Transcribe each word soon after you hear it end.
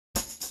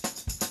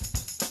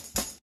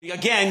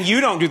Again,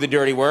 you don't do the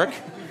dirty work.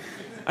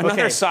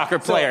 Another soccer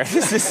player.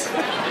 This is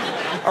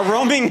a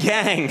roaming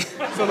gang.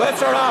 So let's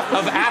start off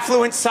of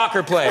affluent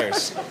soccer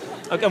players.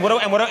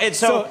 Okay,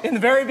 so in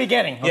the very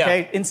beginning,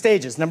 okay, in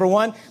stages. Number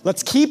one,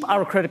 let's keep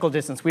our critical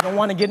distance. We don't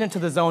want to get into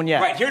the zone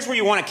yet. Right, here's where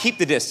you want to keep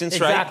the distance,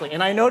 exactly. right? Exactly,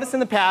 and I noticed in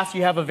the past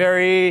you have a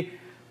very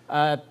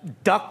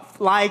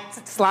duck-like,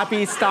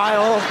 slappy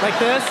style like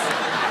this.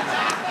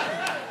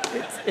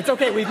 It's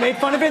okay, we've made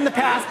fun of it in the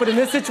past, but in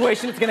this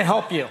situation, it's going to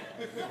help you.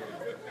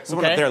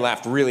 Someone up there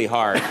laughed really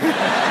hard. A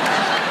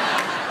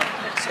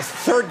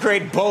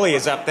third-grade bully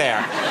is up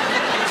there.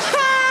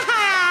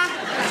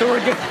 So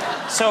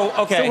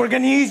we're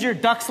going to use your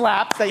duck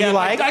slaps that you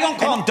like. I don't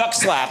call them duck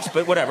slaps,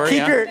 but whatever.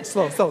 Keep your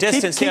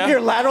distance. Keep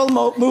your lateral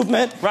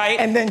movement. Right.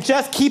 And then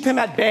just keep him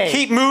at bay.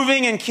 Keep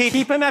moving and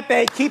keep him at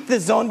bay. Keep the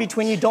zone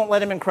between you. Don't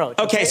let him encroach.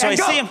 Okay, so I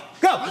see him.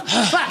 Go.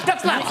 Slap.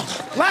 Duck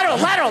slaps. Lateral.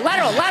 I'm going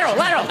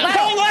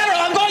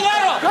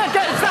lateral.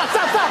 Good. Stop.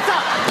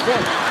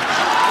 Good.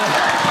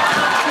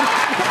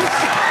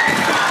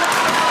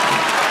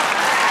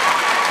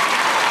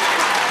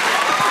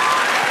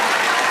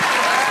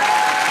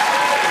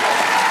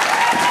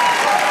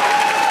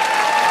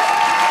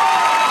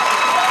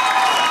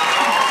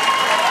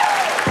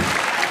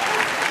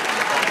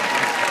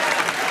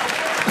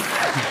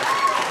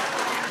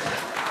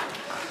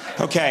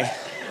 Okay.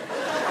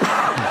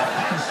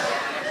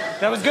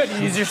 That was good. You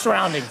used your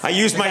surroundings. I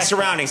used my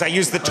surroundings. I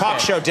used the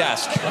talk show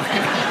desk.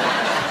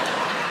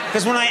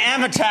 Because when I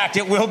am attacked,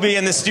 it will be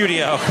in the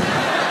studio.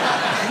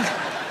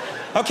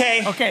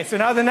 Okay. Okay, so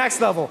now the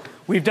next level.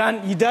 You've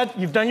done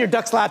your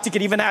duck slaps. You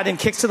could even add in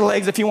kicks to the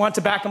legs if you want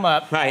to back him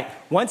up. Right.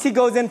 Once he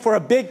goes in for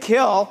a big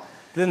kill,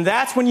 then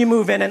that's when you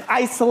move in and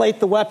isolate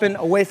the weapon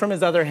away from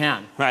his other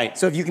hand. Right.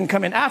 So if you can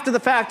come in after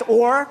the fact,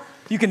 or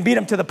you can beat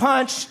him to the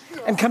punch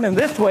and come in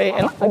this way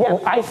and, again,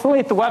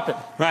 isolate the weapon.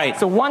 Right.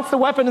 So once the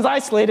weapon is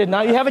isolated,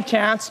 now you have a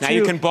chance to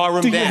you can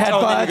ballroom do your dance.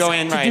 headbutts, Go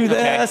in, right. to do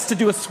this, to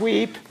do a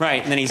sweep.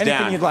 Right, and then he's anything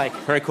down. You'd like.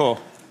 Very cool.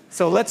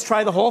 So let's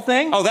try the whole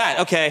thing. Oh,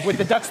 that, okay. With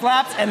the duck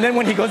slaps, and then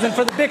when he goes in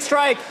for the big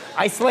strike,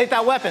 isolate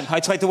that weapon.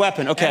 Isolate the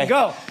weapon, okay. And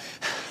go.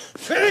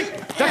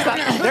 Duck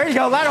slap. There you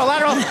go,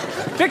 lateral.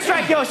 Big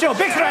strike, show,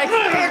 big strike.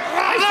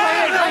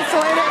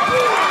 Isolate it.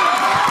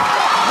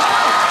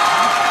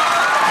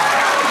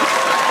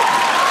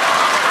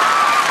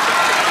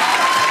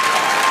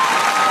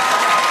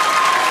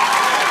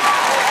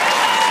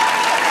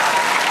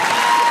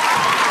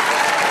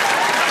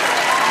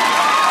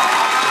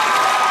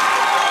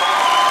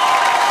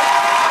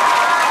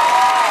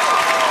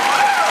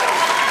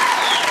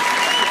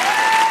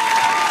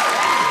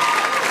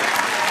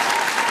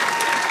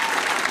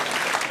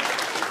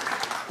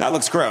 That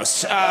looks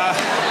gross.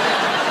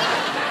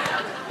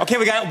 Okay,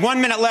 we got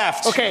 1 minute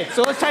left. Okay,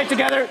 so let's tie it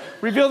together.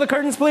 Reveal the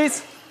curtains,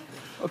 please.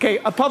 Okay,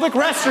 a public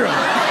restroom.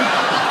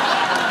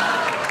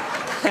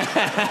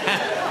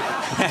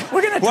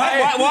 We're gonna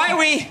tie why are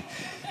we...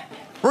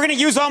 We're gonna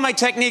use all my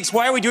techniques.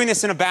 Why are we doing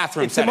this in a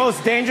bathroom setting? It's the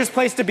most dangerous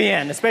place to be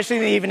in, especially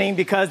in the evening,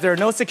 because there are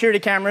no security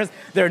cameras,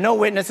 there are no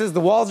witnesses,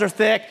 the walls are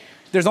thick,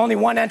 there's only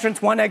one entrance,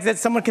 one exit,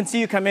 someone can see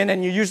you come in,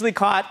 and you're usually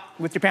caught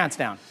with your pants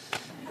down.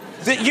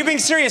 You're being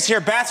serious here.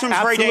 Bathroom's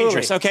Absolutely. very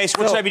dangerous. Okay, so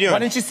what should I be doing? Why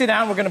don't you sit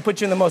down? We're going to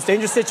put you in the most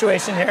dangerous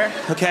situation here.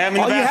 Okay, I'm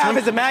in the bathroom. All you have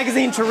is a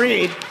magazine to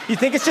read. You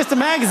think it's just a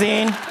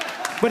magazine,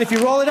 but if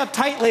you roll it up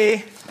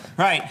tightly,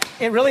 right,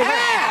 it really hurts.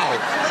 Ow!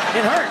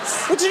 It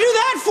hurts. What'd you do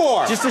that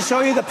for? Just to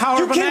show you the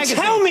power of a magazine. You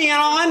can tell me and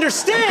I'll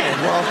understand.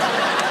 Okay, well,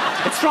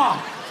 it's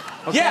strong.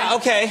 Okay? Yeah,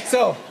 okay.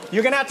 So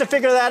you're going to have to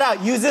figure that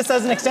out. Use this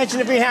as an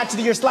extension of your hand to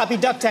do your sloppy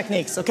duck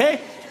techniques,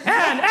 okay?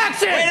 And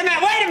action! Wait a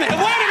minute.